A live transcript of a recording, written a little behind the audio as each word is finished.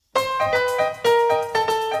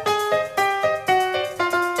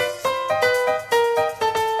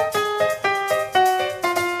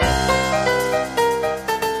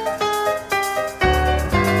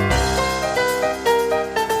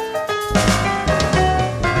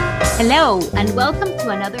Hello, and welcome to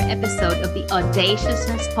another episode of the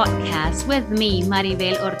Audaciousness Podcast with me,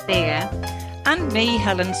 Maribel Ortega. And me,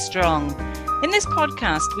 Helen Strong. In this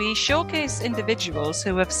podcast, we showcase individuals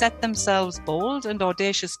who have set themselves bold and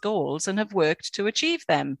audacious goals and have worked to achieve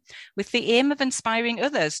them, with the aim of inspiring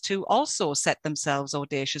others to also set themselves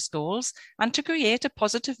audacious goals and to create a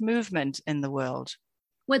positive movement in the world.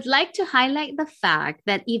 Would like to highlight the fact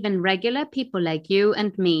that even regular people like you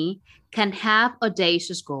and me can have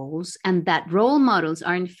audacious goals, and that role models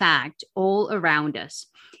are in fact all around us.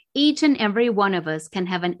 Each and every one of us can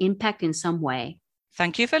have an impact in some way.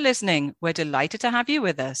 Thank you for listening. We're delighted to have you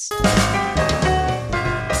with us.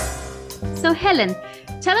 So Helen,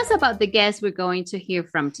 tell us about the guest we're going to hear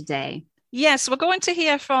from today. Yes, we're going to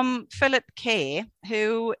hear from Philip Kay,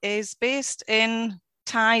 who is based in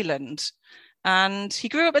Thailand. And he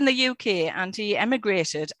grew up in the UK and he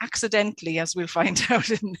emigrated accidentally, as we'll find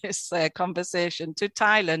out in this conversation, to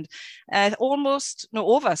Thailand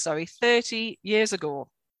over 30 years ago.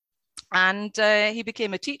 And he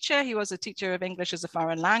became a teacher. He was a teacher of English as a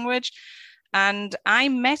foreign language. And I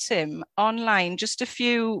met him online just a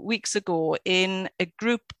few weeks ago in a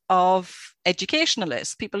group of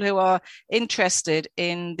educationalists, people who are interested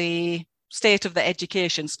in the state of the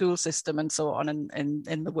education, school system and so on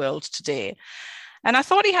in the world today. And I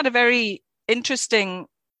thought he had a very interesting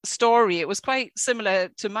story. It was quite similar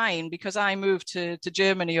to mine because I moved to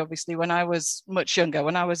Germany, obviously, when I was much younger,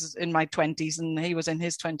 when I was in my 20s, and he was in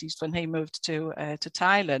his 20s when he moved to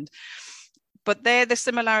Thailand. But there, the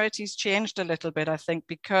similarities changed a little bit, I think,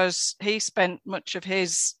 because he spent much of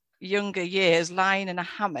his younger years lying in a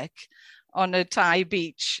hammock on a Thai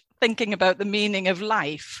beach, thinking about the meaning of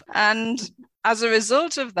life. And as a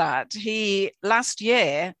result of that, he last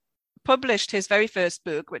year published his very first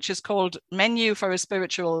book, which is called Menu for a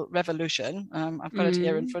Spiritual Revolution. I've got it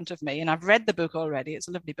here in front of me, and I've read the book already. It's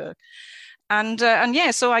a lovely book. And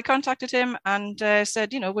so I contacted him and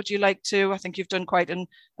said, would you like to, I think you've done quite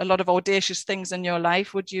a lot of audacious things in your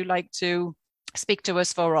life. Would you like to speak to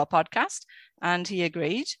us for our podcast? And he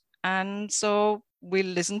agreed. And so we'll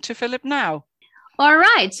listen to Philip now. All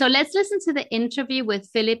right, so let's listen to the interview with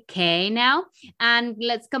Philip Kay now, and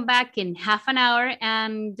let's come back in half an hour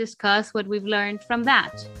and discuss what we've learned from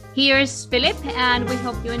that. Here's Philip, and we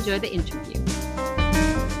hope you enjoy the interview.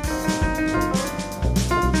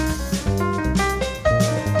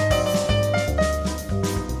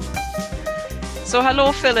 So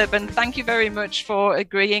hello, Philip, and thank you very much for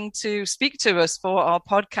agreeing to speak to us for our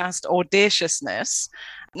podcast, Audaciousness.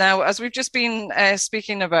 Now, as we've just been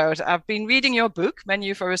speaking about, I've been reading your book,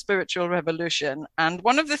 Menu for a Spiritual Revolution, and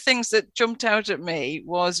one of the things that jumped out at me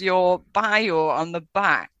was your bio on the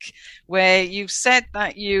back, where you said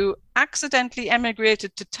that you accidentally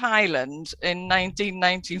emigrated to Thailand in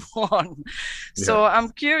 1991. Yeah. So I'm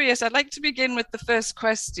curious, I'd like to begin with the first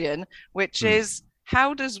question, which is,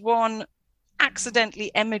 how does one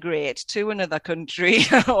accidentally emigrate to another country,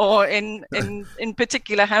 or in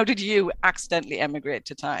particular, how did you accidentally emigrate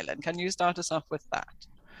to Thailand? Can you start us off with that?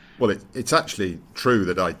 Well, it's actually true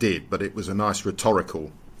that I did, but it was a nice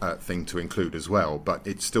rhetorical thing to include as well. But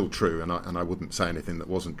it's still true, and I wouldn't say anything that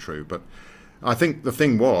wasn't true. But I think the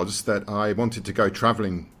thing was that I wanted to go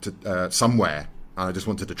travelling to somewhere. I just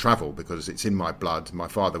wanted to travel because it's in my blood. My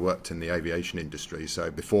father worked in the aviation industry,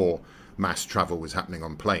 so before mass travel was happening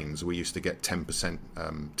on planes, we used to get 10%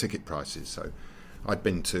 ticket prices. So I'd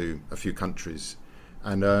been to a few countries,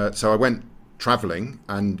 and so I went travelling,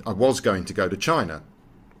 and I was going to go to China.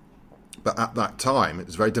 But at that time, it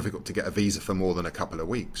was very difficult to get a visa for more than a couple of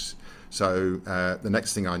weeks. So the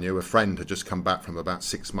next thing I knew, a friend had just come back from about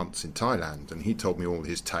 6 months in Thailand, and he told me all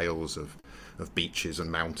his tales of beaches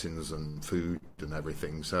and mountains and food and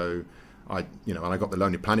everything. So and I got the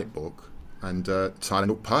Lonely Planet book, and Thailand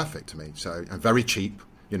looked perfect to me. So, and very cheap.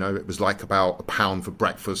 It was like about £1 for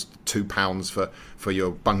breakfast, £2 for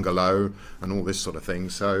your bungalow and all this sort of thing.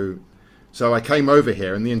 So I came over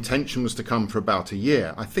here, and the intention was to come for about a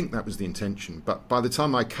year. I think that was the intention. But by the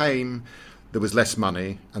time I came, there was less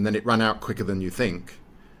money, and then it ran out quicker than you think.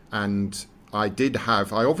 And I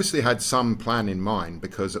obviously had some plan in mind,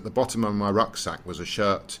 because at the bottom of my rucksack was a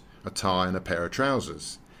shirt, a tie, and a pair of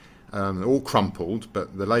trousers. All crumpled,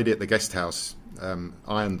 but the lady at the guest house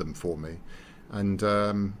ironed them for me. And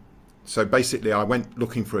so basically I went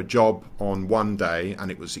looking for a job on one day, and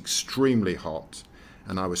it was extremely hot,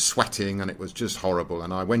 and I was sweating, and it was just horrible.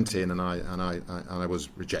 And I went in, and I was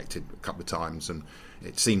rejected a couple of times, and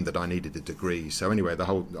it seemed that I needed a degree. So anyway,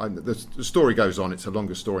 the story goes on. It's a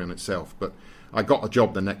longer story on itself, but I got a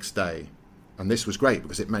job the next day, and this was great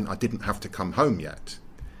because it meant I didn't have to come home yet.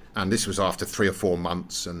 And this was after 3 or 4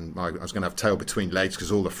 months, and I was going to have tail between legs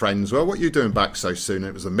because all the friends, well, what are you doing back so soon? And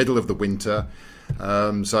it was the middle of the winter,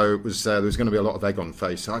 so it was there was going to be a lot of egg on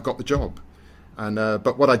face. So I got the job, and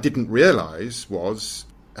but what I didn't realise was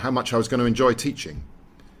how much I was going to enjoy teaching,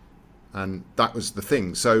 and that was the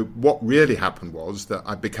thing. So what really happened was that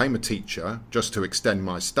I became a teacher just to extend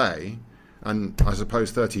my stay, and I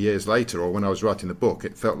suppose 30 years later, or when I was writing the book,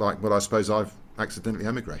 it felt like, well, I suppose I've accidentally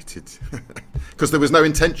emigrated because there was no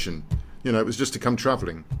intention, it was just to come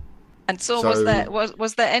traveling. And so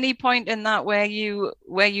was there any point in that where you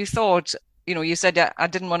thought, you said I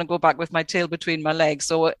didn't want to go back with my tail between my legs,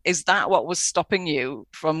 so is that what was stopping you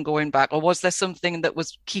from going back, or was there something that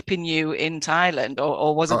was keeping you in Thailand,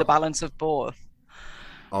 or was it a balance of both?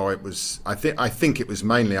 It was. I think it was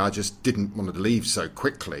mainly I just didn't want to leave so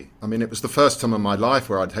quickly. I mean, it was the first time in my life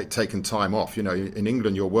where I'd taken time off. In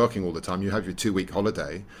England, you're working all the time. You have your 2-week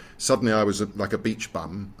holiday. Suddenly, I was like a beach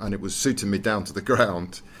bum, and it was suiting me down to the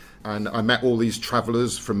ground. And I met all these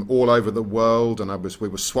travellers from all over the world, and we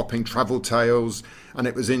were swapping travel tales, and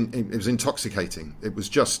it was intoxicating. It was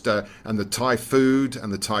just, and the Thai food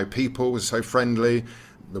and the Thai people was so friendly.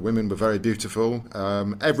 The women were very beautiful.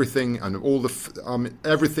 Everything and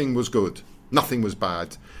everything was good. Nothing was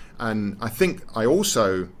bad. And I think I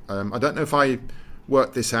also, I don't know if I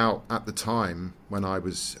worked this out at the time when I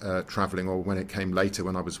was travelling or when it came later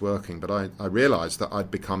when I was working, but I realised that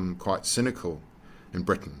I'd become quite cynical in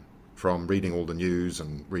Britain from reading all the news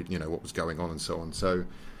and reading, what was going on and so on. So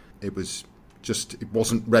it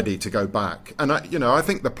wasn't ready to go back. And I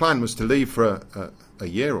think the plan was to leave for a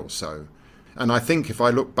year or so. And I think if I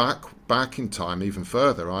look back in time even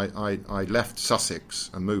further, I left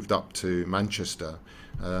Sussex and moved up to Manchester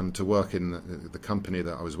to work in the company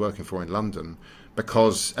that I was working for in London,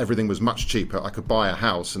 because everything was much cheaper. I could buy a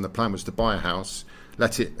house, and the plan was to buy a house,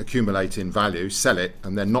 let it accumulate in value, sell it,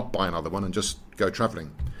 and then not buy another one and just go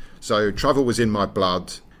travelling. So travel was in my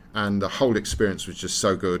blood, and the whole experience was just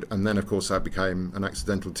so good. And then, of course, I became an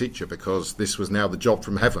accidental teacher because this was now the job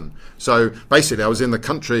from heaven. So basically, I was in the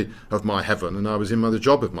country of my heaven, and I was in the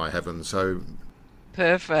job of my heaven. So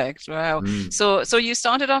perfect. Wow. So you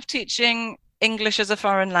started off teaching English as a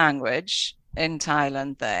foreign language in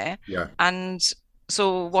Thailand there. Yeah. And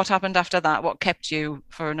so what happened after that? What kept you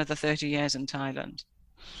for another 30 years in Thailand?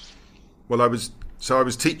 Well, I was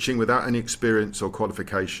teaching without any experience or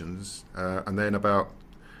qualifications, and then about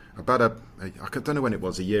I don't know when it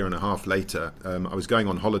was, a year and a half later, I was going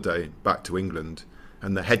on holiday back to England,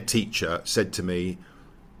 and the head teacher said to me,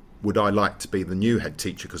 would I like to be the new head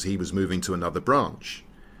teacher, because he was moving to another branch?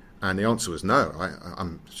 And the answer was no. I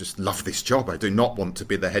just love this job. I do not want to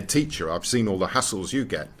be the head teacher. I've seen all the hassles you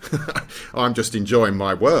get. I'm just enjoying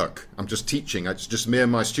my work. I'm just teaching. It's just me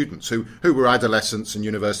and my students who were adolescents and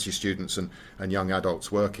university students and young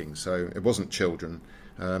adults working. So it wasn't children.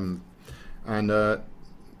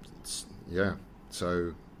 Yeah.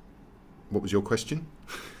 So what was your question?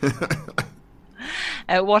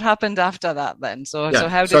 What happened after that then? So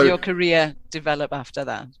how did your career develop after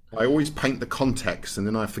that? I always paint the context and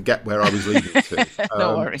then I forget where I was leading to.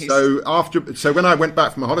 No worries. So when I went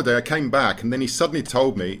back from a holiday, I came back, and then he suddenly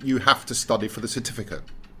told me, you have to study for the certificate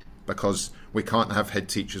because we can't have head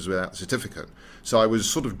teachers without a certificate. So I was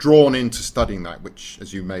sort of drawn into studying that, which,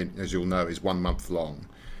 as you'll know, is 1 month long.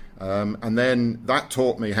 And then that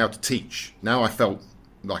taught me how to teach. Now I felt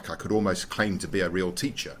like I could almost claim to be a real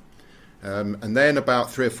teacher. And then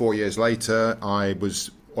about 3 or 4 years later, I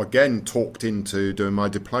was again talked into doing my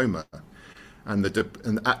diploma. And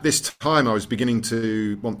at this time, I was beginning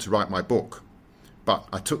to want to write my book. But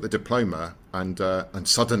I took the diploma, and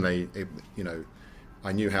suddenly,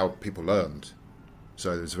 I knew how people learned.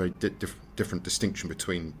 So there was a very different distinction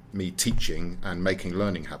between me teaching and making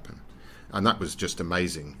learning happen. And that was just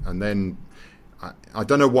amazing. And then I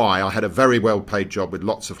don't know why, I had a very well-paid job with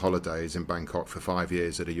lots of holidays in Bangkok for 5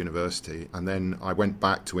 years at a university. And then I went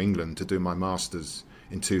back to England to do my master's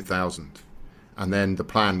in 2000. And then the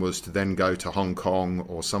plan was to then go to Hong Kong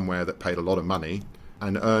or somewhere that paid a lot of money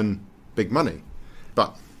and earn big money.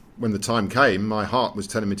 But when the time came, my heart was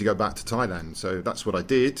telling me to go back to Thailand. So that's what I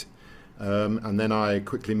did. And then I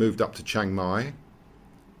quickly moved up to Chiang Mai.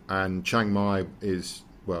 And Chiang Mai is,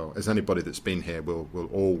 well, as anybody that's been here will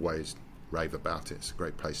always rave about it. It's a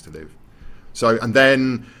great place to live. So, and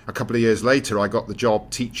then a couple of years later, I got the job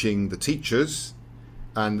teaching the teachers,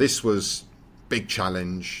 and this was big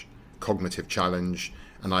challenge, cognitive challenge,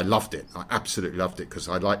 and I loved it. I absolutely loved it because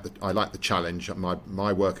I like the challenge.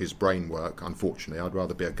 My work is brain work. Unfortunately, I'd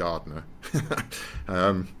rather be a gardener.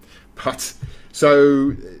 But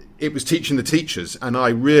so it was teaching the teachers, and I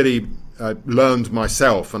really learned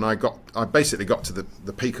myself, and I basically got to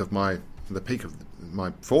the peak of my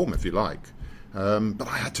form, if you like. But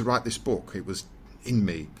I had to write this book. It was in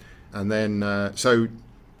me, and then so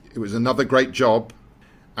it was another great job,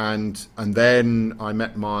 and then I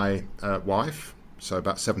met my wife. So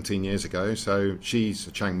about 17 years ago. So she's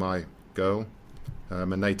a Chiang Mai girl, a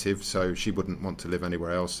native, so she wouldn't want to live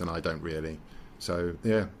anywhere else, and I don't really. So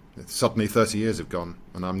yeah, suddenly 30 years have gone,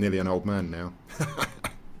 and I'm nearly an old man now.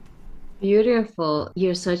 Beautiful.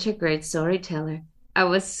 You're such a great storyteller. I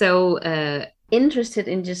was so interested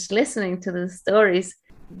in just listening to the stories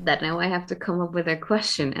that now I have to come up with a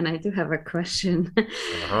question, and I do have a question.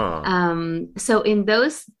 So in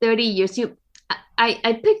those 30 years,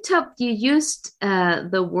 I picked up you used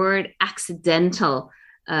the word accidental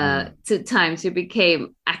 2 times. You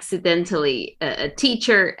became accidentally a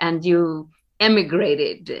teacher, and you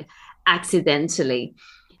emigrated accidentally.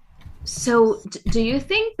 So do you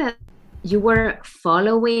think that you were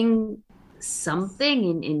following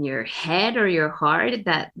something in your head or your heart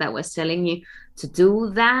that was telling you to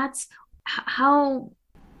do that? How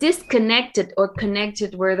disconnected or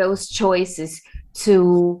connected were those choices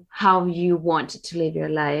to how you wanted to live your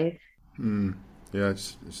life? Yeah,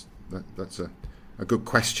 that's a good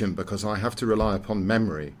question, because I have to rely upon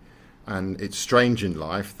memory. And it's strange in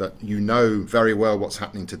life that you know very well what's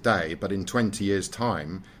happening today, but in 20 years'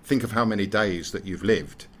 time, think of how many days that you've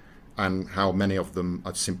lived and how many of them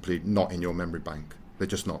are simply not in your memory bank. They're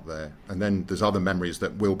just not there. And then there's other memories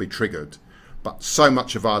that will be triggered. But so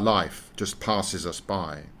much of our life just passes us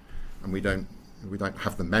by, and we don't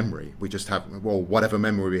have the memory. We just have, well, whatever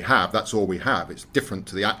memory we have, that's all we have. It's different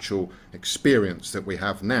to the actual experience that we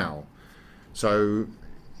have now. So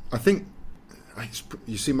I think,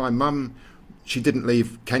 you see, my mum, she didn't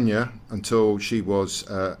leave Kenya until she was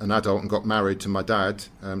an adult and got married to my dad.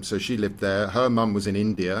 So she lived there. Her mum was in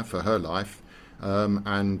India for her life.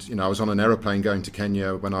 And, I was on an aeroplane going to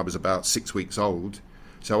Kenya when I was about 6 weeks old.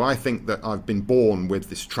 So I think that I've been born with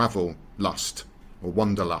this travel lust, or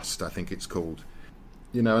wanderlust, I think it's called.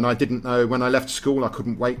 And I didn't know, when I left school, I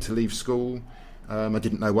couldn't wait to leave school. I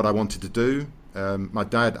didn't know what I wanted to do. My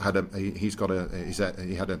dad had he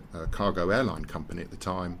had a cargo airline company at the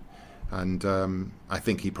time, and I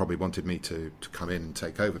think he probably wanted me to come in and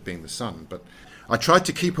take over, being the son. But I tried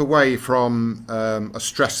to keep away from a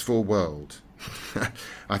stressful world.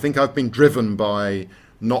 I think I've been driven by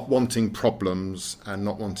not wanting problems and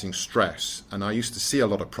not wanting stress. And I used to see a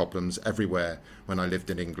lot of problems everywhere when I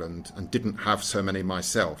lived in England and didn't have so many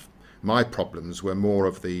myself. My problems were more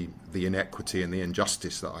of the inequity and the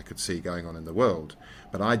injustice that I could see going on in the world.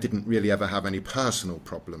 But I didn't really ever have any personal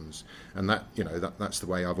problems. And that's the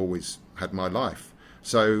way I've always had my life.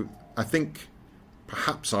 So I think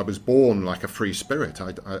perhaps I was born like a free spirit.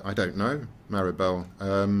 I don't know, Maribel.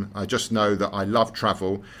 I just know that I love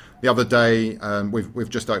travel. The other day, we've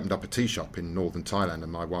just opened up a tea shop in northern Thailand,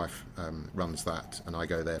 and my wife runs that, and I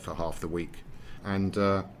go there for half the week. And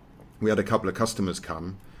we had a couple of customers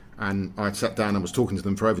come, and I sat down and was talking to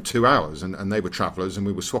them for over 2 hours, and they were travellers, and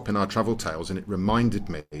we were swapping our travel tales, and it reminded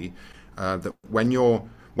me that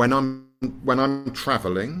when I'm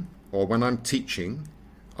travelling or when I'm teaching,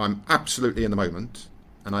 I'm absolutely in the moment,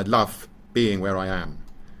 and I love being where I am,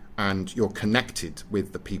 and you're connected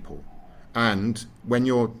with the people. And when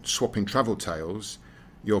you're swapping travel tales,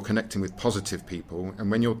 you're connecting with positive people, and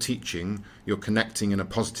when you're teaching, you're connecting in a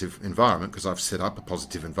positive environment, because I've set up a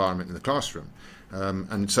positive environment in the classroom.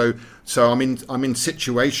 And so I'm in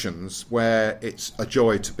situations where it's a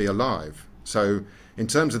joy to be alive. So in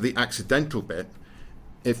terms of the accidental bit,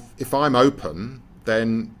 if I'm open,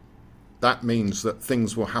 then that means that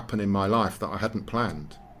things will happen in my life that I hadn't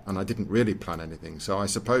planned, and I didn't really plan anything. So I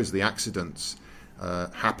suppose the accidents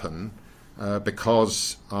happen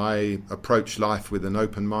because I approach life with an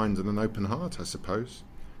open mind and an open heart, I suppose.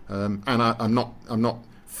 And I'm not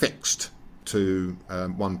fixed to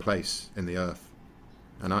one place in the earth,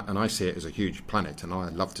 and I see it as a huge planet, and I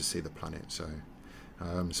love to see the planet.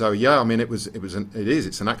 So yeah, I mean,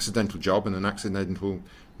 it's an accidental job and an accidental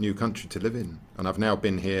new country to live in, and I've now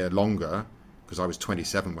been here longer, because I was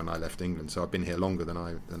 27 when I left England, so I've been here longer than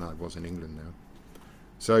I was in England now.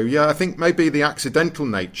 So yeah, I think maybe the accidental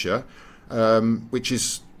nature, which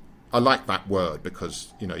is, I like that word,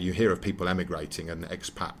 because you hear of people emigrating and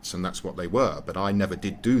expats, and that's what they were, but I never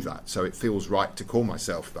did do that, so it feels right to call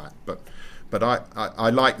myself that. But I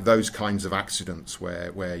like those kinds of accidents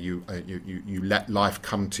where you let life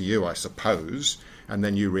come to you, I suppose, and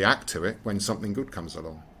then you react to it when something good comes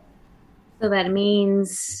along. So that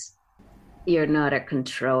means you're not a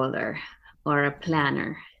controller or a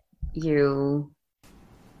planner. you.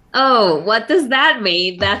 Oh, what does that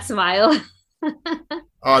mean? That smile.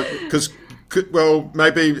 Because, well,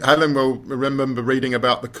 maybe Helen will remember reading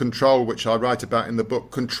about the control, which I write about in the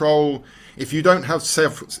book. Control. If you don't have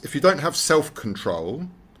self-control,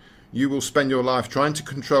 you will spend your life trying to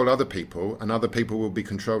control other people, and other people will be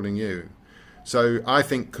controlling you. So I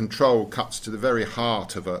think control cuts to the very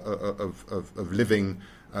heart of living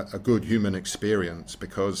a good human experience,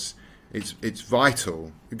 because it's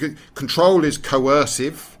vital. Control is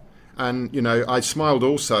coercive, and I smiled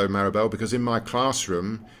also, Maribel, because in my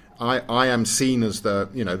classroom I am seen as the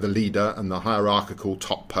leader and the hierarchical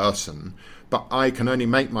top person, but I can only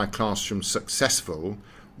make my classroom successful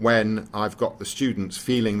when I've got the students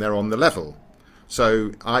feeling they're on the level. So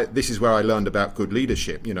this is where I learned about good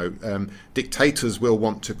leadership. Dictators will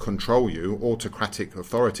want to control you. Autocratic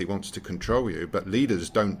authority wants to control you, but leaders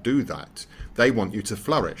don't do that. They want you to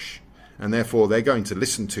flourish. And therefore, they're going to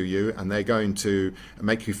listen to you, and they're going to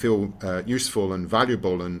make you feel useful and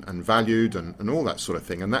valuable and valued and all that sort of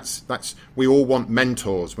thing. And that's we all want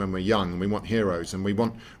mentors when we're young, and we want heroes, and we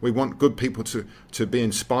want good people to be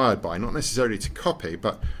inspired by, not necessarily to copy,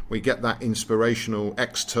 but we get that inspirational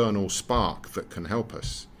external spark that can help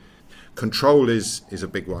us. Control is a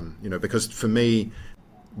big one, because for me,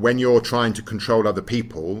 when you're trying to control other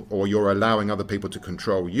people, or you're allowing other people to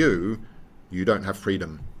control you, you don't have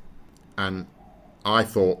freedom. And I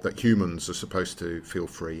thought that humans are supposed to feel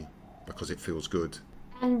free because it feels good.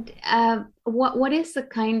 And what is the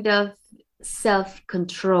kind of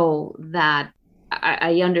self-control that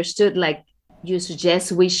I understood? Like, you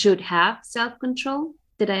suggest we should have self-control?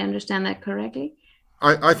 Did I understand that correctly?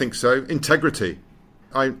 I think so. Integrity.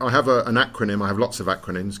 I have an acronym. I have lots of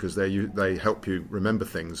acronyms because they help you remember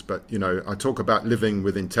things. But I talk about living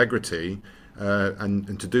with integrity,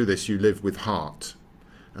 and to do this, you live with heart.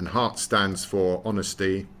 And heart stands for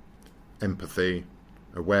honesty, empathy,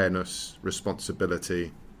 awareness,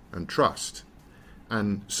 responsibility, and trust.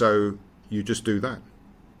 And so you just do that.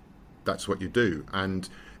 That's what you do. And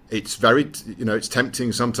it's very, it's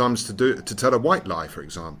tempting sometimes to tell a white lie, for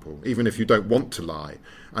example, even if you don't want to lie.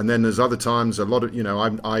 And then there's other times a lot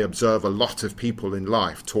of, I observe a lot of people in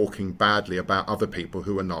life talking badly about other people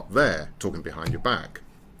who are not there, talking behind your back.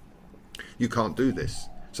 You can't do this.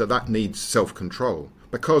 So that needs self-control,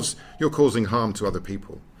 because you're causing harm to other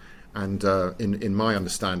people. And in my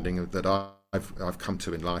understanding that I've come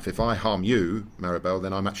to in life, if I harm you, Maribel,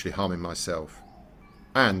 then I'm actually harming myself.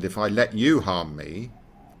 And if I let you harm me,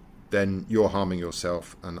 then you're harming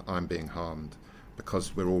yourself and I'm being harmed,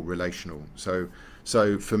 because we're all relational. So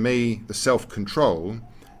for me, the self-control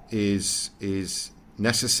is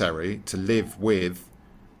necessary to live with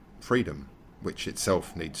freedom, which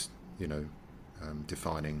itself needs,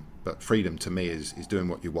 defining. But freedom to me is doing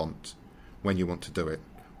what you want, when you want to do it,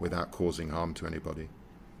 without causing harm to anybody.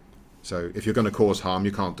 So if you're going to cause harm,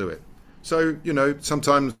 you can't do it. So,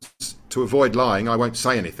 sometimes to avoid lying, I won't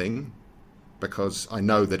say anything, because I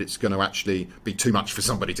know that it's going to actually be too much for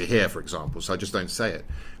somebody to hear, for example, so I just don't say it.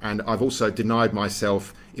 And I've also denied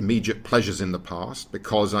myself immediate pleasures in the past,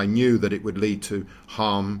 because I knew that it would lead to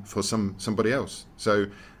harm for somebody else. So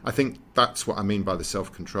I think that's what I mean by the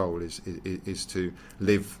self-control, is to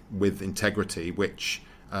live with integrity, which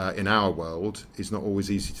in our world is not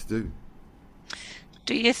always easy to do.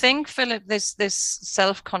 Do you think, Philip, this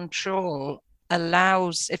self-control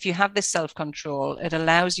allows, if you have this self-control, it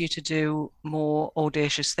allows you to do more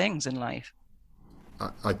audacious things in life?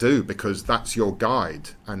 I do, because that's your guide.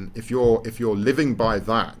 And if you're living by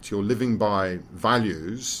that, you're living by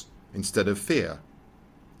values instead of fear.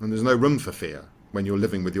 And there's no room for fear when you're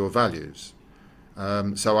living with your values.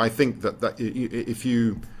 So I think that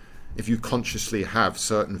if you consciously have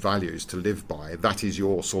certain values to live by, that is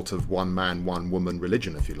your sort of one man, one woman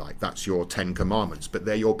religion, if you like. That's your 10 commandments, but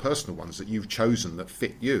they're your personal ones that you've chosen that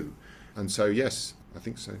fit you. And so, yes, I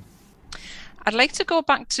think so. I'd like to go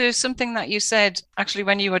back to something that you said, actually,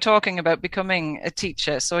 when you were talking about becoming a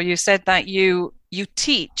teacher. So you said that you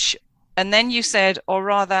teach, and then you said, or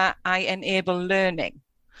rather, I enable learning.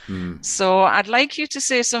 So I'd like you to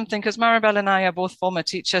say something, because Maribel and I are both former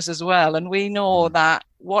teachers as well, and we know that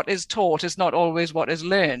what is taught is not always what is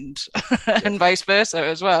learned, and vice versa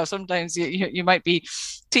as well. Sometimes you might be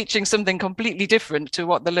teaching something completely different to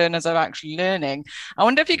what the learners are actually learning. I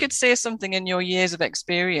wonder if you could say something in your years of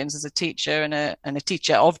experience as a teacher and a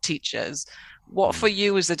teacher of teachers. What for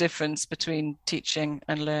you is the difference between teaching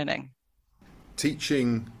and learning?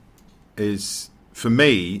 Teaching is, for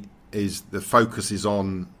me, is the focus is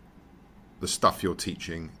on the stuff you're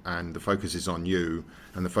teaching, and the focus is on you,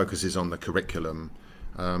 and the focus is on the curriculum.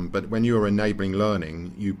 But when you're enabling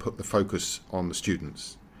learning, you put the focus on the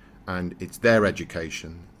students, and it's their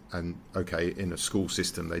education. And okay, in a school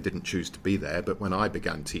system, they didn't choose to be there, but when I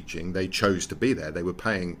began teaching, they chose to be there. They were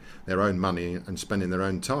paying their own money and spending their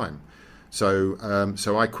own time. So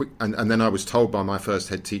and then I was told by my first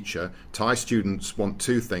head teacher, Thai students want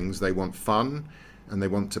two things. They want fun and they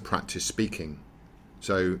want to practice speaking.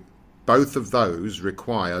 So both of those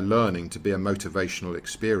require learning to be a motivational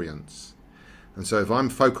experience. And so if I'm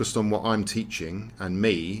focused on what I'm teaching and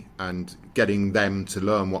me and getting them to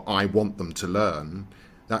learn what I want them to learn,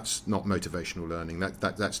 that's not motivational learning.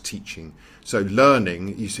 That's teaching. So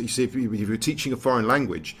learning, you see, if you're teaching a foreign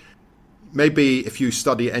language, maybe if you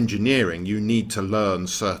study engineering, you need to learn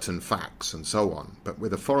certain facts and so on. But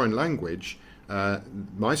with a foreign language,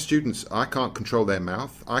 my students, I can't control their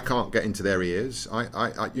mouth. I can't get into their ears.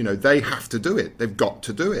 They have to do it. They've got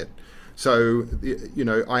to do it. So,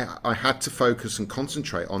 I had to focus and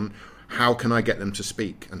concentrate on how can I get them to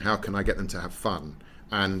speak and how can I get them to have fun.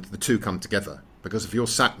 And the two come together. Because if you're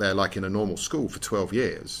sat there like in a normal school for 12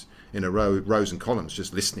 years, in a rows and columns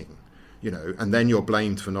just listening, and then you're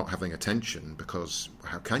blamed for not having attention, because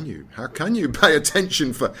how can you pay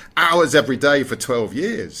attention for hours every day for 12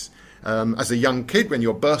 years as a young kid when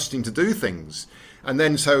you're bursting to do things? And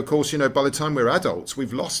then, so of course, by the time we're adults,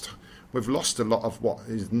 we've lost a lot of what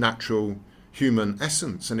is natural human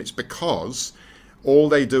essence. And it's because all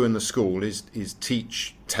they do in the school is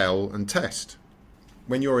teach, tell and test.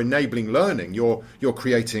 When you're enabling learning, you're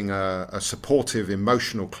creating a supportive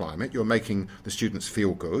emotional climate. You're making the students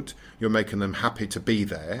feel good. You're making them happy to be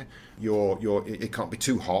there. It can't be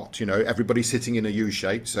too hot. Everybody's sitting in a U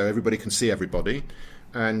shape, so everybody can see everybody.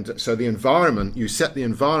 And so the environment, you set the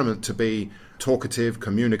environment to be talkative,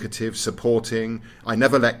 communicative, supporting. I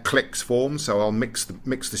never let cliques form, so I'll mix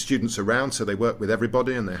the students around so they work with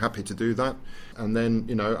everybody and they're happy to do that. And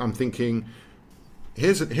then I'm thinking,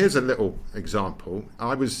 Here's a little example.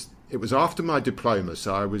 It was after my diploma,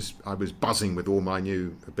 so I was buzzing with all my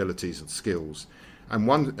new abilities and skills.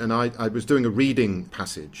 And I was doing a reading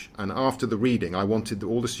passage, and after the reading, I wanted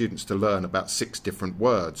all the students to learn about 6 different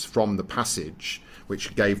words from the passage,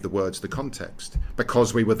 which gave the words the context,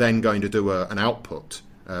 because we were then going to do an output,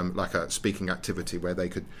 like a speaking activity where they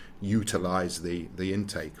could utilize the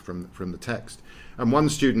intake from the text. And one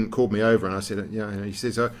student called me over, and I said, he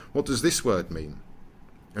says, what does this word mean?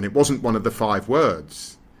 And it wasn't one of the 5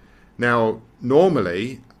 words. Now,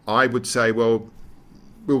 normally, I would say, well,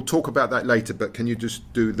 we'll talk about that later, but can you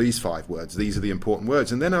just do these 5 words? These are the important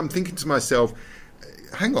words. And then I'm thinking to myself,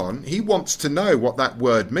 hang on, he wants to know what that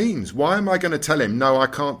word means. Why am I going to tell him, no, I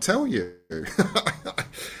can't tell you?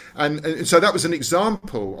 And so that was an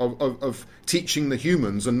example of teaching the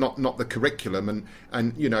humans and not the curriculum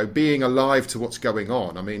and being alive to what's going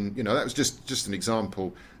on. I mean, that was just an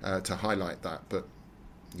example to highlight that. But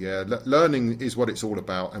yeah, learning is what it's all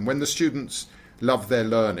about. And when the students love their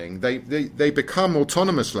learning, they become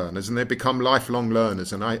autonomous learners and they become lifelong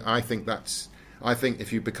learners. And I think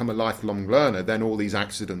if you become a lifelong learner, then all these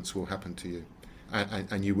accidents will happen to you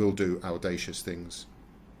and you will do audacious things.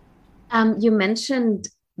 You mentioned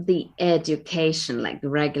the education, like the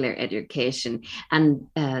regular education, and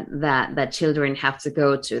that children have to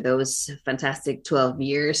go to those fantastic 12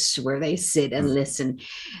 years where they sit and listen.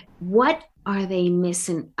 What are they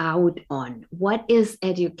missing out on? What is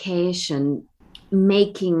education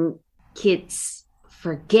making kids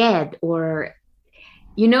forget? Or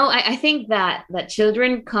I think that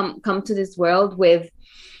children come to this world with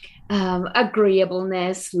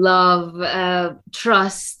agreeableness, love,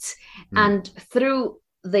 trust, and through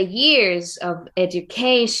the years of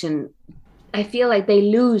education, I feel like they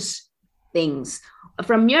lose things.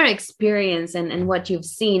 From your experience and what you've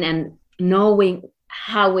seen and knowing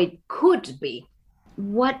how it could be,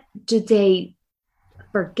 what do they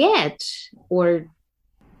forget, or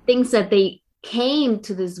things that they came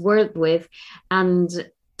to this world with and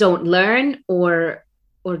don't learn or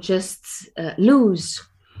just lose?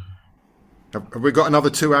 Have we got another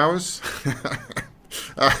 2 hours?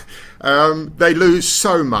 They lose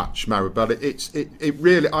so much, Maribel. It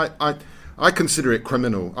really, I consider it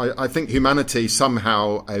criminal. I think humanity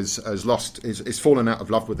somehow has lost, is fallen out of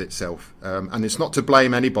love with itself. And it's not to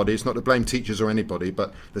blame anybody, it's not to blame teachers or anybody,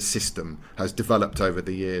 but the system has developed over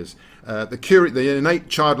the years. The innate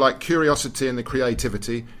childlike curiosity and the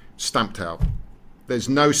creativity, stamped out. There's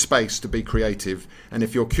no space to be creative. And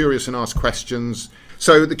if you're curious and ask questions,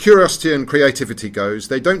 so the curiosity and creativity goes.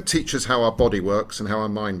 They don't teach us how our body works and how our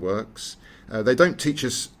mind works. They don't teach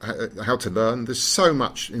us how to learn. There's so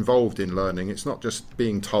much involved in learning. It's not just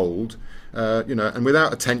being told, and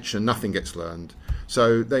without attention, nothing gets learned.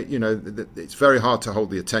 So it's very hard to hold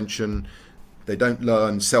the attention. They don't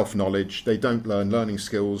learn self-knowledge. They don't learn learning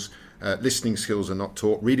skills. Listening skills are not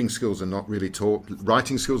taught. Reading skills are not really taught.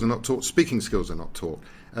 Writing skills are not taught. Speaking skills are not taught.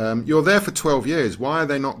 You're there for 12 years. Why are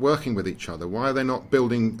they not working with each other? Why are they not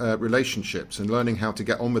building relationships and learning how to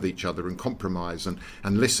get on with each other and compromise and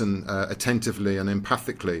listen attentively and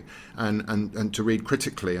empathically and to read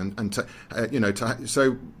critically and to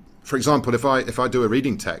so, for example, if I do a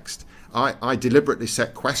reading text, I deliberately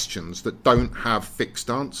set questions that don't have fixed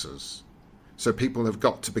answers. So people have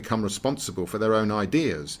got to become responsible for their own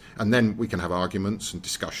ideas. And then we can have arguments and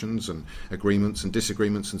discussions and agreements and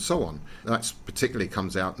disagreements and so on. That particularly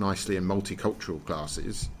comes out nicely in multicultural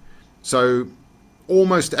classes. So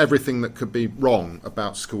almost everything that could be wrong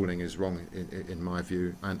about schooling is wrong in my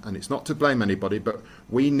view. And it's not to blame anybody, but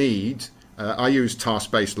we need... I use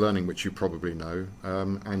task-based learning, which you probably know.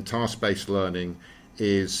 And task-based learning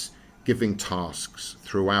is giving tasks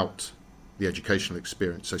throughout the educational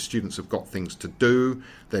experience. So students have got things to do,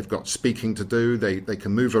 they've got speaking to do, they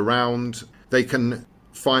can move around, they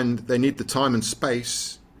need the time and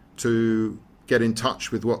space to get in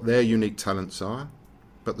touch with what their unique talents are,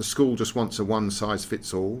 but the school just wants a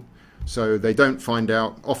one-size-fits-all. So they don't find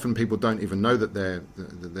out, often people don't even know that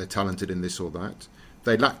they're talented in this or that.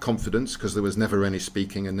 They lack confidence because there was never any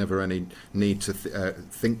speaking and never any need to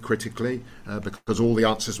think critically because all the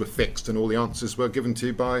answers were fixed and all the answers were given to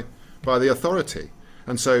you by the authority.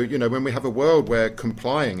 And so, when we have a world where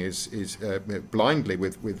complying is blindly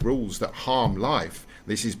with rules that harm life,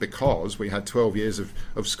 this is because we had 12 years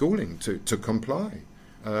of schooling to comply.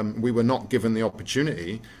 We were not given the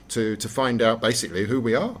opportunity to find out basically who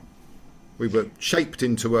we are. We were shaped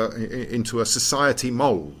into a society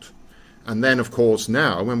mould. And then, of course,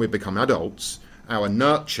 now when we become adults, our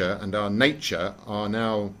nurture and our nature are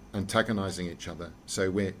now antagonizing each other.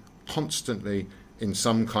 So we're constantly in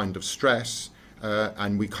some kind of stress,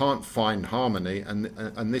 and we can't find harmony,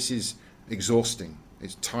 and this is exhausting.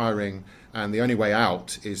 It's tiring, and the only way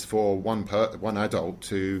out is for one adult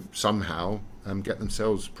to somehow get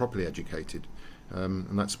themselves properly educated,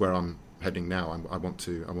 and that's where I'm heading now. I want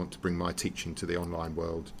to bring my teaching to the online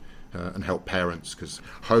world and help parents, because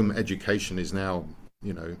home education is now,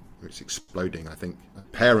 it's exploding, I think.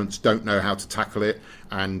 Parents don't know how to tackle it,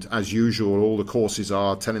 and as usual, all the courses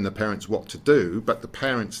are telling the parents what to do, but the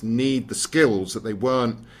parents need the skills that they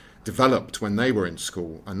weren't developed when they were in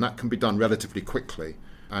school, and that can be done relatively quickly.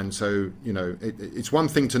 And so, it's one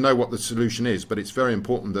thing to know what the solution is, but it's very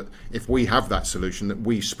important that if we have that solution, that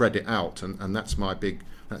we spread it out, and that's my big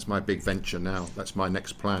venture now. That's my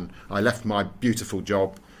next plan. I left my beautiful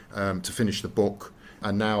job to finish the book,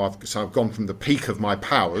 and now I've gone from the peak of my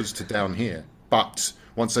powers to down here. But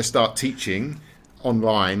once I start teaching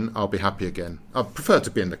online, I'll be happy again. I prefer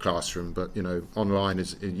to be in the classroom, but online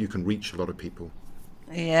you can reach a lot of people.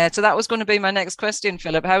 Yeah, so that was going to be my next question,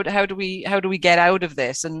 Philip. How do we get out of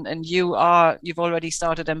this? And you've already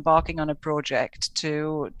started embarking on a project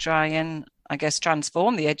to try and, I guess,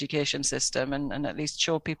 transform the education system and at least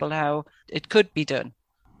show people how it could be done.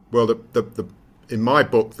 Well, in my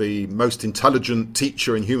book, the most intelligent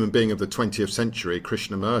teacher and human being of the 20th century,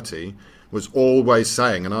 Krishnamurti, was always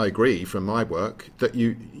saying, and I agree from my work, that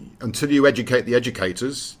until you educate the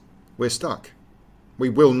educators, we're stuck. We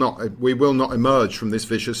will not emerge from this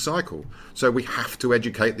vicious cycle. So we have to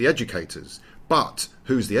educate the educators. But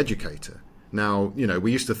who's the educator? Now,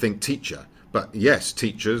 we used to think teacher, but yes,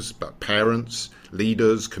 teachers, but parents,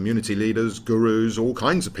 leaders, community leaders, gurus, all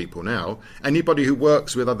kinds of people now. Anybody who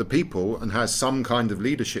works with other people and has some kind of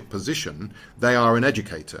leadership position, they are an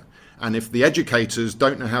educator. And if the educators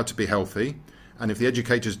don't know how to be healthy, and if the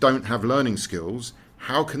educators don't have learning skills,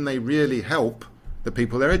 how can they really help the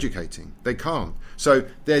people they're educating? They can't. So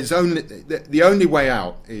there's the only way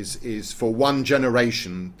out is for one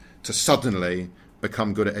generation to suddenly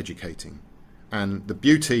become good at educating. And the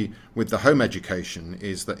beauty with the home education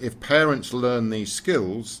is that if parents learn these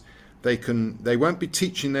skills, they won't be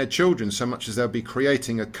teaching their children so much as they'll be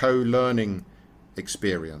creating a co-learning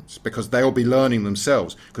experience, because they'll be learning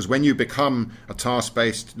themselves. Because when you become a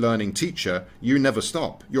task-based learning teacher, you never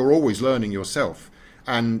stop. You're always learning yourself.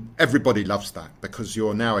 And everybody loves that, because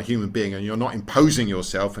you're now a human being and you're not imposing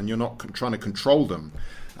yourself and you're not trying to control them.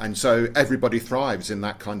 And so everybody thrives in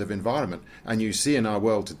that kind of environment. And you see in our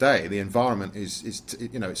world today, the environment is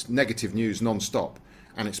it's negative news non-stop.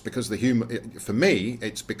 And it's because for me,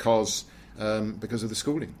 it's because of the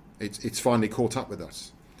schooling. It's finally caught up with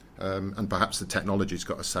us. And perhaps the technology's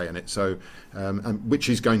got a say in it. So, which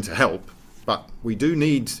is going to help. But we do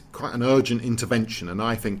need quite an urgent intervention. And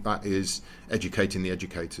I think that is educating the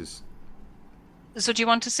educators. So do you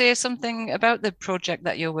want to say something about the project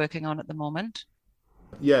that you're working on at the moment?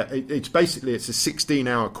 it's basically, it's a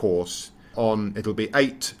 16-hour course on, it'll be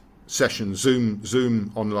 8 sessions,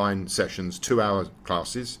 Zoom online sessions, 2-hour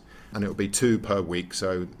classes, and it'll be 2 per week,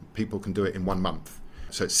 so people can do it in 1 month.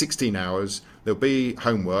 So it's 16 hours. There'll be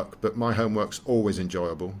homework, but my homework's always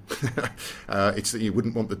enjoyable. It's that you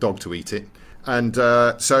wouldn't want the dog to eat it. And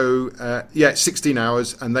it's 16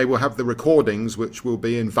 hours, and they will have the recordings, which will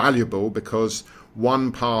be invaluable, because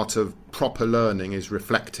one part of proper learning is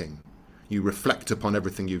reflecting. You reflect upon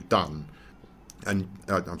everything you've done. And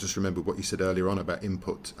I'll just remember what you said earlier on about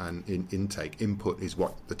input and intake. Input is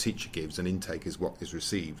what the teacher gives, and intake is what is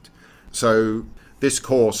received. So this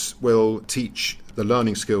course will teach the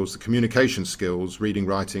learning skills, the communication skills, reading,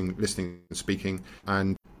 writing, listening and speaking,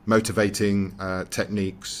 and motivating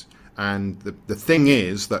techniques. And the thing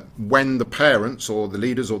is that when the parents or the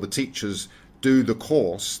leaders or the teachers do the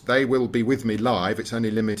course, they will be with me live. It's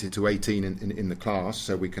only limited to 18 in the class,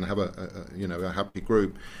 so we can have a happy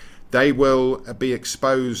group. They will be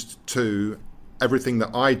exposed to everything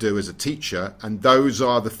that I do as a teacher, and those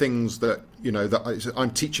are the things that that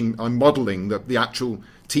I'm teaching. I'm modelling the actual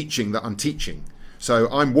teaching that I'm teaching. So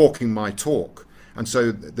I'm walking my talk. And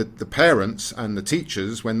so the parents and the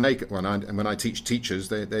teachers, when I teach teachers,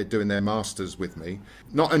 they're doing their masters with me.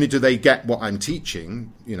 Not only do they get what I'm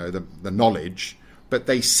teaching, the knowledge, but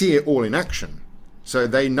they see it all in action. So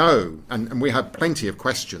they know, and we have plenty of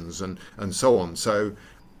questions and so on. So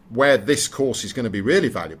where this course is going to be really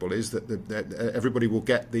valuable is that everybody will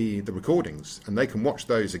get the recordings, and they can watch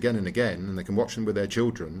those again and again, and they can watch them with their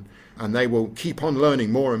children, and they will keep on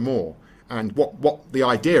learning more and more. And what the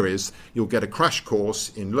idea is, you'll get a crash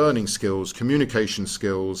course in learning skills, communication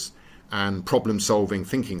skills, and problem-solving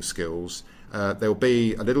thinking skills. There'll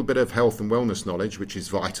be a little bit of health and wellness knowledge, which is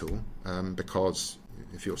vital, because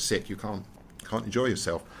if you're sick, you can't enjoy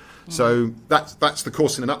yourself. So that's the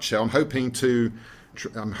course in a nutshell. I'm hoping to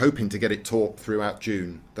get it taught throughout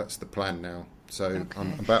June. That's the plan now. So okay.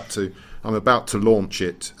 I'm about to launch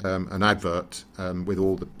it, an advert with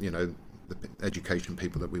all the the education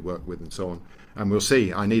people that we work with and so on, and we'll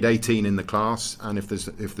see. I need 18 in the class, and if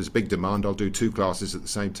there's big demand, I'll do 2 classes at the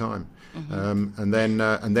same time. Mm-hmm.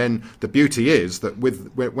 And then the beauty is that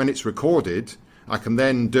when it's recorded, I can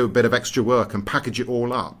then do a bit of extra work and package it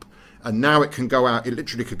all up, and now it can go out. It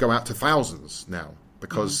literally could go out to thousands now,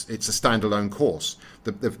 because it's a standalone course.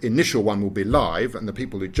 The initial one will be live, and the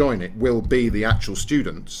people who join it will be the actual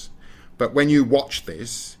students. But when you watch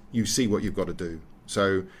this, you see what you've got to do.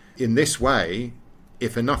 So in this way,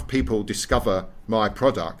 if enough people discover my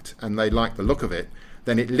product and they like the look of it,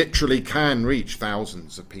 then it literally can reach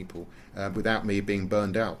thousands of people without me being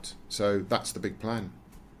burned out. So that's the big plan.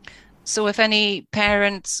 So if any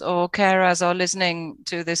parents or carers are listening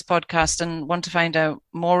to this podcast and want to find out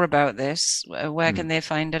more about this, where can they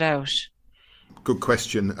find it out? Good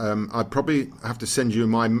question. I'd probably have to send you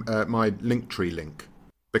my Linktree link,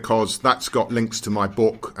 because that's got links to my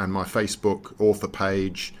book and my Facebook author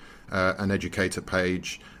page, an educator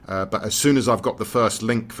page. But as soon as I've got the first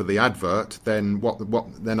link for the advert, then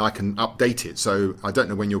then I can update it. So I don't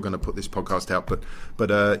know when you're going to put this podcast out,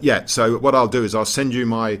 but So what I'll do is I'll send you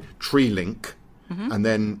my tree link, and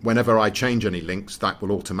then whenever I change any links, that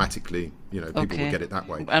will automatically, people will get it that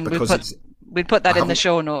way. And we'll put that in the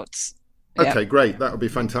show notes. Okay, great. That would be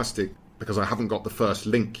fantastic. Because I haven't got the first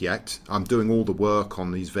link yet. I'm doing all the work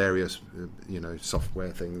on these various,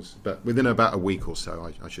 software things. But within about a week or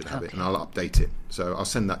so, I should have it, and I'll update it. So I'll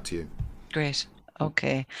send that to you. Great.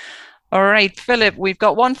 Okay. All right, Philip, we've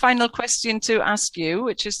got one final question to ask you,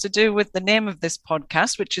 which is to do with the name of this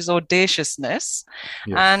podcast, which is audaciousness.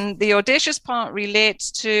 Yes. And the audacious part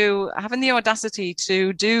relates to having the audacity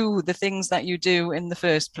to do the things that you do in the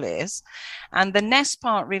first place. And the ness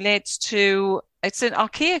part relates to, it's an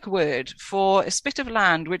archaic word for a spit of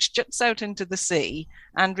land which juts out into the sea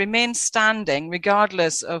and remains standing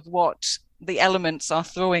regardless of what the elements are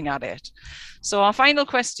throwing at it. So our final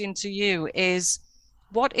question to you is,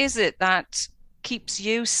 what is it that keeps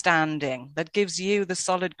you standing, that gives you the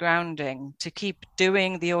solid grounding to keep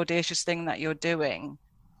doing the audacious thing that you're doing,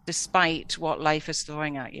 despite what life is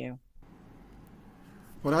throwing at you?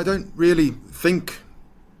 Well, I don't really think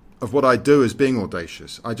of what I do as being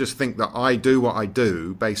audacious. I just think that I do what I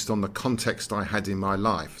do based on the context I had in my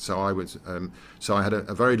life. So I had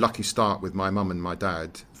a very lucky start with my mum and my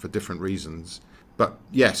dad for different reasons. But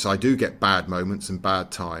yes, I do get bad moments and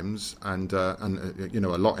bad times, and a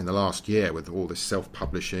lot in the last year with all this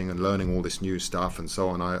self-publishing and learning all this new stuff and so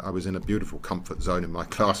on. I was in a beautiful comfort zone in my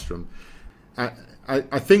classroom.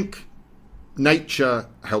 I think nature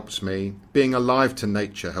helps me. Being alive to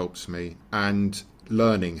nature helps me, and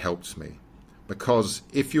learning helps me. because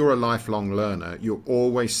if you're a lifelong learner, you're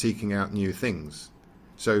always seeking out new things.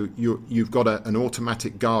 So you've got an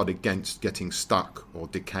automatic guard against getting stuck or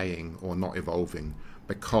decaying or not evolving,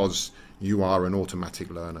 because you are an automatic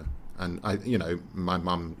learner. And my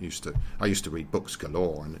mum I used to read books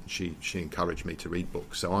galore, and she encouraged me to read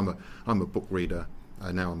books. So I'm a book reader.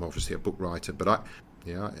 Now I'm obviously a book writer, but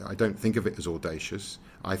I don't think of it as audacious.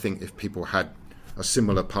 I think if people had a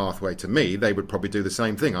similar pathway to me, they would probably do the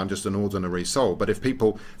same thing. I'm just an ordinary soul. But if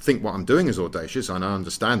people think what I'm doing is audacious, and I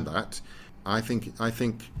understand that, I think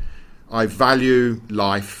I value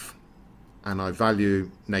life, and I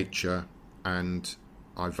value nature, and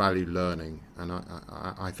I value learning, and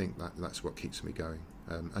I think that's what keeps me going.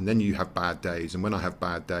 And then you have bad days, and when I have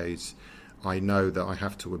bad days, I know that I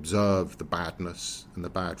have to observe the badness and the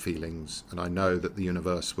bad feelings, and I know that the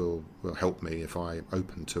universe will help me if I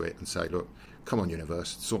open to it and say, look, come on,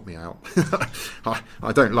 universe, sort me out.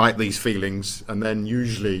 I don't like these feelings. And then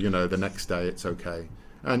usually, the next day it's okay.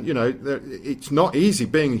 And, it's not easy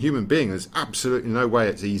being a human being. There's absolutely no way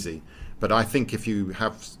it's easy. But I think if you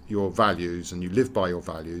have your values and you live by your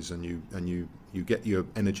values, and you get your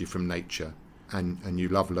energy from nature, and you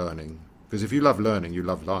love learning, because if you love learning, you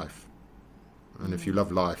love life. And if you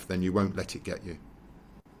love life, then you won't let it get you.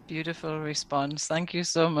 Beautiful response. Thank you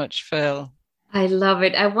so much, Phil. I love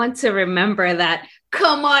it. I want to remember that.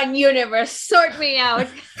 Come on, universe, sort me out.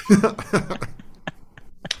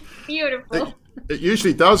 Beautiful. It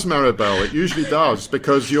usually does, Maribel. It usually does,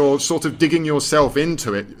 because you're sort of digging yourself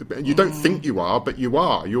into it. You don't think you are, but you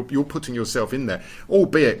are. You're putting yourself in there,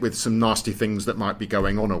 albeit with some nasty things that might be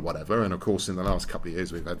going on or whatever. And of course, in the last couple of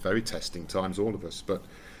years, we've had very testing times, all of us. But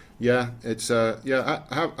yeah, it's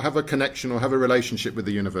have a connection or have a relationship with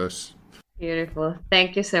the universe. Beautiful.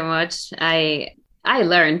 Thank you so much. I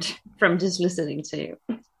learned from just listening to you.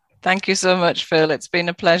 Thank you so much, Phil. It's been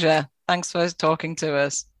a pleasure. Thanks for talking to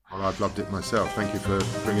us. Well, I've loved it myself. Thank you for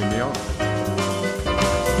bringing me on.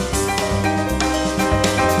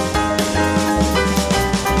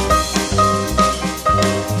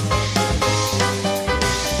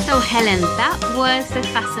 So, Helen, that was a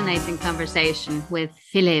fascinating conversation with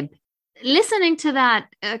Philip. Listening to that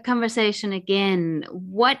conversation again,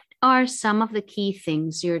 what are some of the key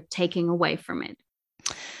things you're taking away from it?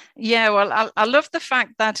 Yeah, well, I love the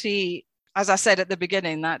fact that he, as I said at the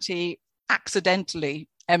beginning, that he accidentally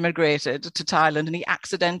emigrated to Thailand, and he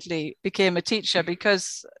accidentally became a teacher,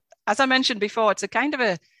 because, as I mentioned before, it's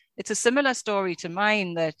a similar story to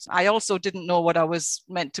mine, that I also didn't know what I was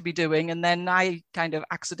meant to be doing, and then I kind of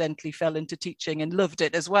accidentally fell into teaching and loved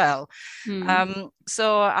it as well.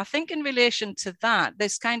 So I think in relation to that,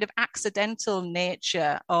 this kind of accidental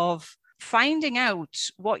nature of finding out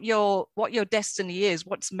what your destiny is,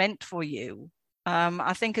 what's meant for you,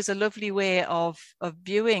 I think is a lovely way of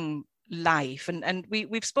viewing life. And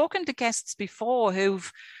we've spoken to guests before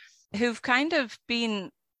who've kind of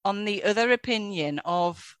been on the other opinion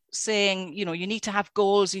of saying, you need to have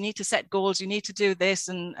goals, you need to set goals, you need to do this,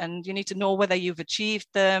 and you need to know whether you've achieved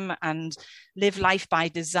them, and live life by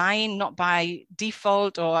design, not by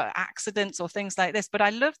default or accidents or things like this. But I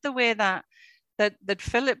love the way that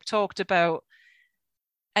Philip talked about,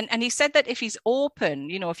 and he said that if he's open,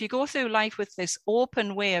 if you go through life with this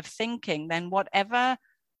open way of thinking, then whatever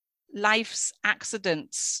life's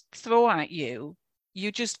accidents throw at you, you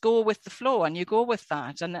just go with the flow and you go with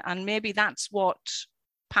that. And maybe that's what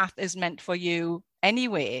path is meant for you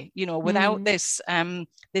anyway, without this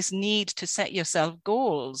need to set yourself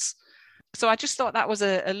goals. So I just thought that was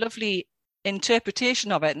a lovely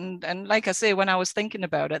interpretation of it. And like I say, when I was thinking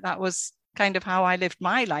about it, that was kind of how I lived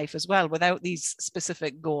my life as well, without these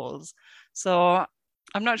specific goals. So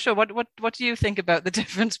I'm not sure. What do you think about the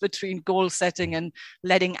difference between goal setting and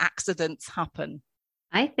letting accidents happen?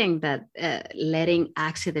 I think that letting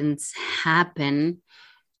accidents happen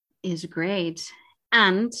is great.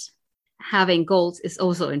 And having goals is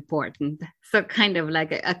also important. So kind of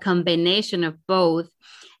like a combination of both,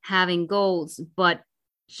 having goals, but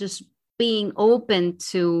just being open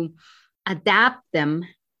to adapt them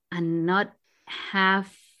and not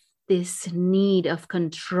have this need of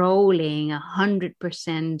controlling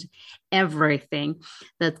 100% everything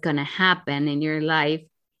that's going to happen in your life.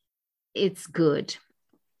 It's good,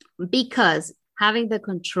 because having the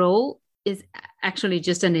control is actually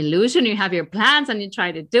just an illusion. You have your plans and you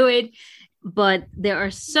try to do it, but there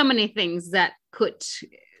are so many things that could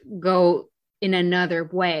go in another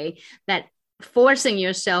way, that forcing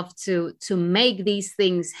yourself to make these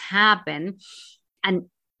things happen and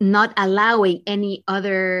not allowing any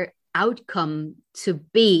other outcome to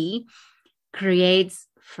be creates,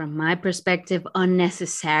 from my perspective,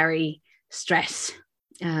 unnecessary stress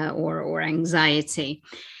or anxiety.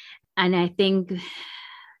 And I think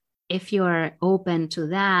if you're open to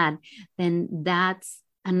that, then that's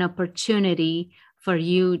an opportunity for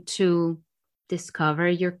you to discover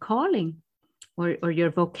your calling or your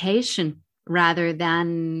vocation, rather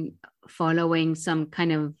than following some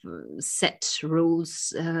kind of set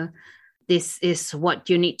rules. This is what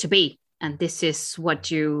you need to be, and this is what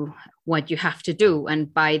you have to do,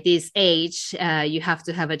 and by this age you have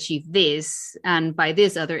to have achieved this, and by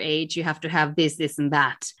this other age you have to have this and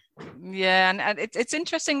that. Yeah, and it's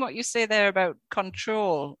interesting what you say there about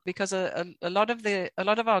control, because a lot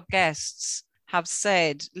of our guests have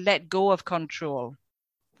said let go of control.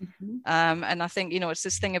 Mm-hmm. And I think, it's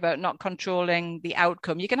this thing about not controlling the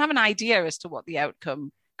outcome. You can have an idea as to what the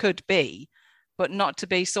outcome could be, but not to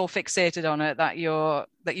be so fixated on it that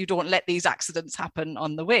you don't let these accidents happen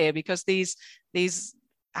on the way, because these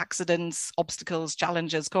accidents, obstacles,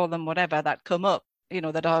 challenges, call them whatever, that come up,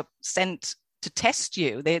 that are sent to test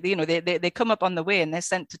you. They come up on the way and they're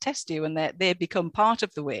sent to test you, and they become part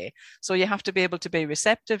of the way. So you have to be able to be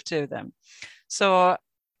receptive to them. So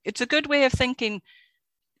it's a good way of thinking.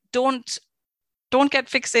 Don't get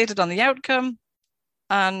fixated on the outcome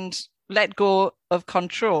and let go of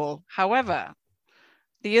control. However,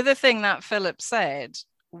 the other thing that Philip said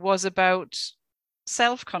was about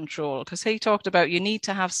self-control, because he talked about you need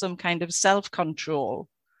to have some kind of self-control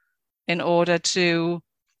in order to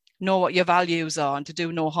know what your values are and to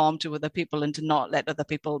do no harm to other people and to not let other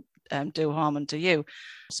people do harm unto you.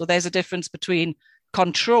 So there's a difference between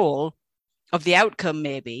control of the outcome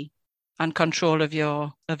maybe and control of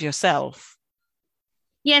yourself.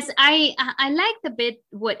 Yes, I like the bit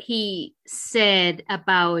what he said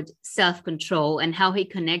about self-control and how he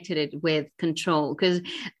connected it with control, because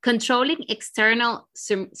controlling external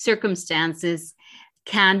circumstances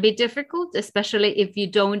can be difficult, especially if you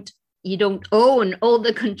don't own all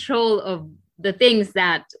the control of the things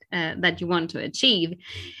that you want to achieve.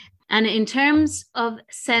 And in terms of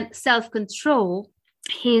self-control,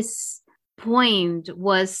 his point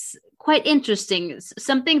was quite interesting.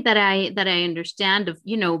 Something that I understand of,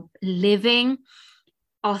 living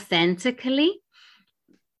authentically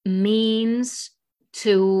means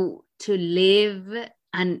to live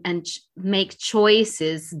and make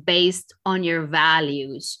choices based on your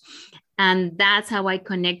values. And that's how I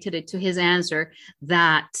connected it to his answer,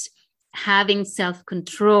 that having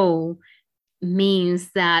self-control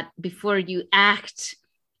means that before you act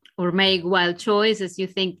or make wild choices, you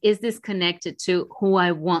think, is this connected to who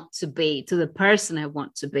I want to be, to the person I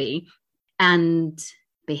want to be, and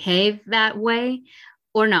behave that way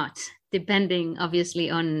or not, depending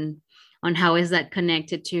obviously on how is that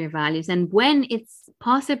connected to your values. And when it's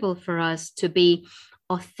possible for us to be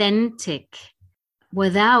authentic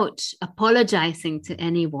without apologizing to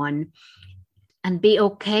anyone, and be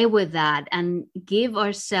okay with that, and give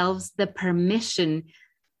ourselves the permission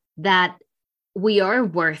that we are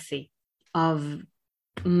worthy of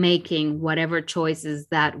making whatever choices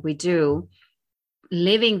that we do,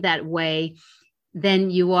 living that way, then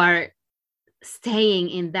you are staying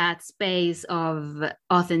in that space of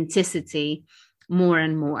authenticity more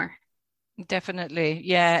and more. Definitely.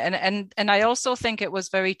 Yeah. And I also think it was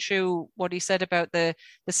very true what he said about the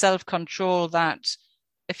self-control, that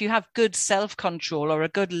if you have good self-control or a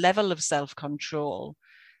good level of self-control,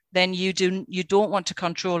 then you don't want to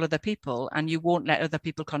control other people, and you won't let other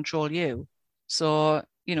people control you. So,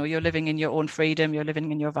 you're living in your own freedom, you're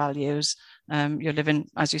living in your values, you're living,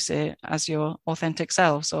 as you say, as your authentic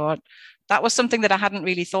self. So that was something that I hadn't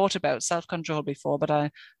really thought about, self-control, before, but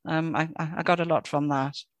I got a lot from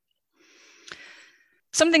that.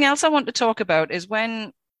 Something else I want to talk about is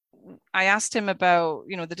when I asked him about,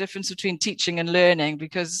 the difference between teaching and learning,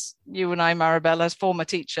 because you and I, Maribel, as former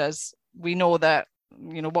teachers, we know that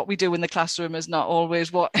what we do in the classroom is not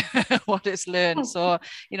always what is learned. So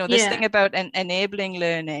this thing about enabling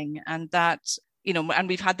learning, and that and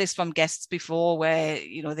we've had this from guests before where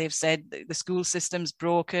they've said the school system's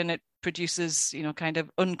broken, it produces kind of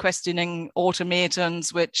unquestioning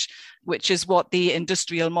automatons, which is what the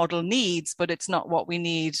industrial model needs, but it's not what we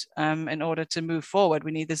need in order to move forward.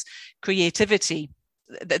 We need this creativity.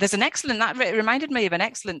 There's that reminded me of an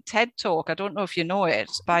excellent TED talk, I don't know if you know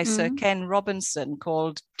it, by Sir Ken Robinson,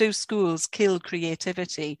 called Do Schools Kill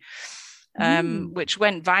Creativity? which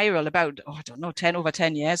went viral about, I don't know, over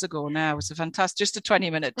 10 years ago now. It's a fantastic, just a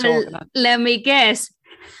 20-minute talk. Let me guess.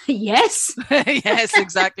 Yes. Yes,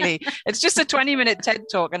 exactly. It's just a 20-minute TED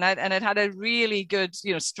talk, and it had a really good,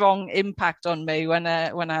 strong impact on me when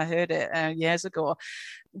I heard it years ago.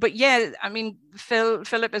 But yeah, I mean,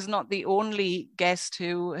 Philip is not the only guest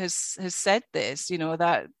who has said this,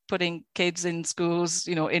 that putting kids in schools,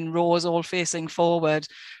 in rows, all facing forward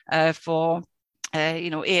for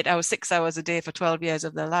 8 hours, 6 hours a day for 12 years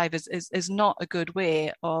of their life is not a good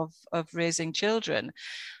way of raising children.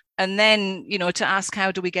 And then, to ask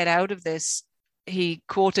how do we get out of this, he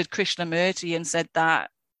quoted Krishnamurti and said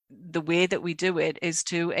that the way that we do it is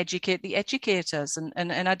to educate the educators.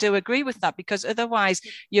 And I do agree with that, because otherwise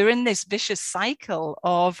you're in this vicious cycle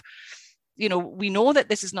of, we know that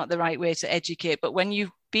this is not the right way to educate, but when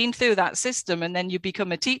you've been through that system and then you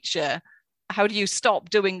become a teacher, how do you stop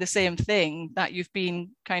doing the same thing that you've been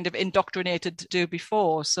kind of indoctrinated to do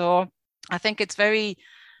before? So I think it's very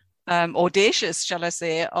audacious, shall I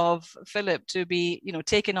say, of Philip to be,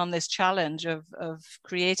 taking on this challenge of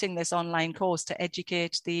creating this online course to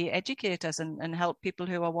educate the educators and help people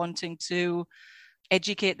who are wanting to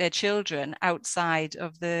educate their children outside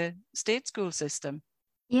of the state school system.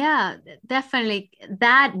 Yeah, definitely.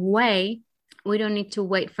 That way, we don't need to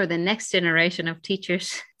wait for the next generation of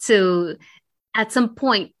teachers to, at some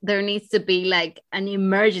point, there needs to be like an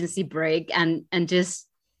emergency break and just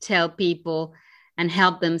tell people and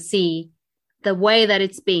help them see the way that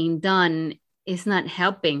it's being done is not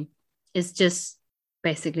helping. It's just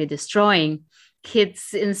basically destroying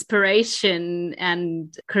kids' inspiration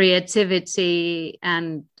and creativity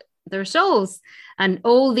and their souls and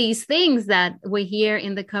all these things that we hear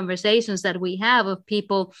in the conversations that we have of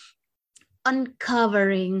people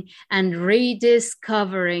uncovering and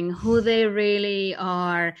rediscovering who they really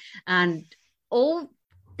are and all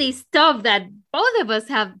this stuff that both of us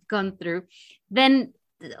have gone through. Then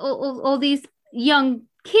all these young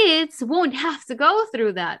kids won't have to go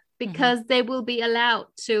through that because they will be allowed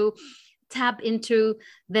to tap into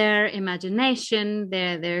their imagination,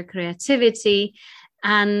 their creativity,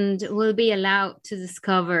 and will be allowed to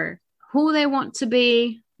discover who they want to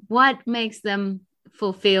be, what makes them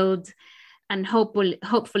fulfilled, and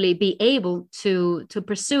hopefully be able to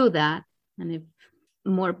pursue that. And if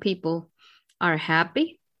more people are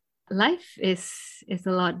happy, life is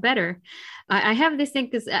a lot better. I have this thing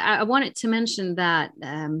because I wanted to mention that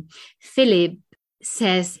Philip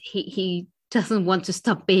says he doesn't want to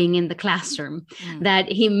stop being in the classroom,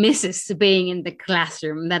 that he misses being in the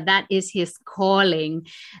classroom, that is his calling.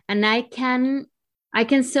 And I can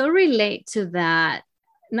so relate to that.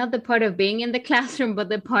 Not the part of being in the classroom, but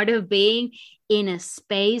the part of being in a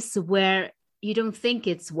space where you don't think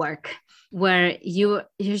it's work, where you're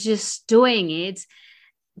just doing it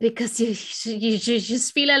because you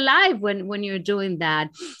just feel alive when you're doing that.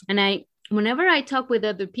 And whenever I talk with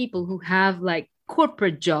other people who have like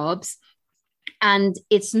corporate jobs and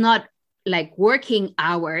it's not like working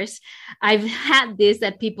hours, I've had this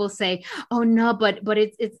that people say, oh no, but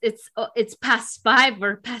it's past 5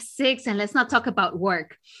 or past 6 and let's not talk about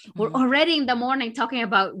work. We're already in the morning talking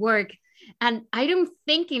about work. And I don't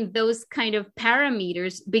think in those kind of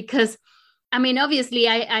parameters, because I mean, obviously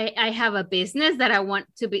I have a business that I want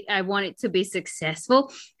it to be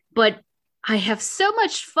successful, but I have so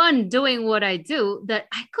much fun doing what I do that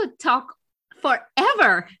I could talk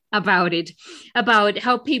forever about it, about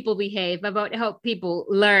how people behave, about how people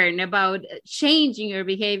learn, about changing your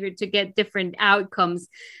behavior to get different outcomes.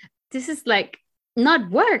 This is like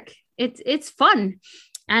not work. It's fun.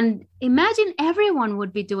 And imagine everyone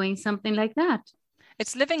would be doing something like that.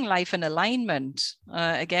 It's living life in alignment.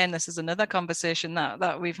 Again, this is another conversation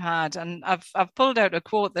that we've had. And I've pulled out a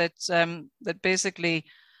quote that basically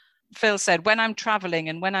Phil said, when I'm traveling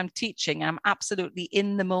and when I'm teaching, I'm absolutely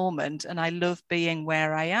in the moment and I love being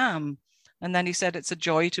where I am. And then he said, it's a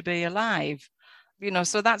joy to be alive.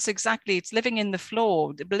 So that's exactly, it's living in the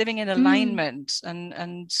flow, living in alignment.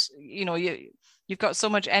 And you've got so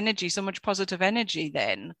much energy, so much positive energy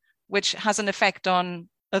then, which has an effect on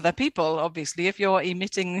other people. Obviously, if you're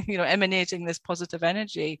emanating this positive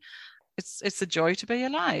energy, it's a joy to be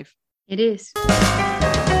alive. It is.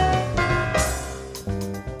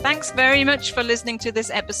 Thanks very much for listening to this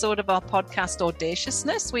episode of our podcast,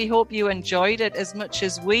 Audaciousness. We hope you enjoyed it as much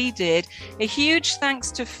as we did. A huge thanks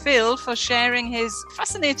to Phil for sharing his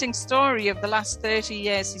fascinating story of the last 30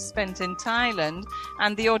 years he spent in Thailand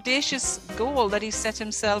and the audacious goal that he set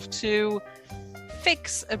himself to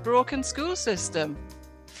fix a broken school system.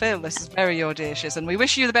 Phil, this is very audacious and we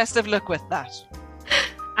wish you the best of luck with that.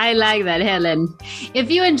 I like that, Helen. If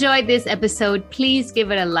you enjoyed this episode, please give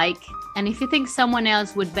it a like And if you think someone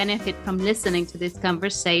else would benefit from listening to this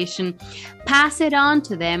conversation, pass it on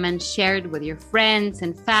to them and share it with your friends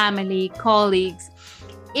and family, colleagues.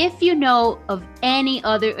 If you know of any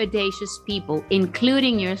other audacious people,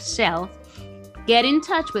 including yourself, get in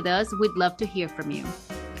touch with us. We'd love to hear from you.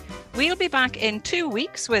 We'll be back in 2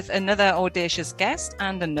 weeks with another audacious guest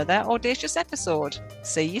and another audacious episode.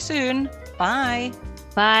 See you soon. Bye.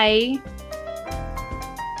 Bye.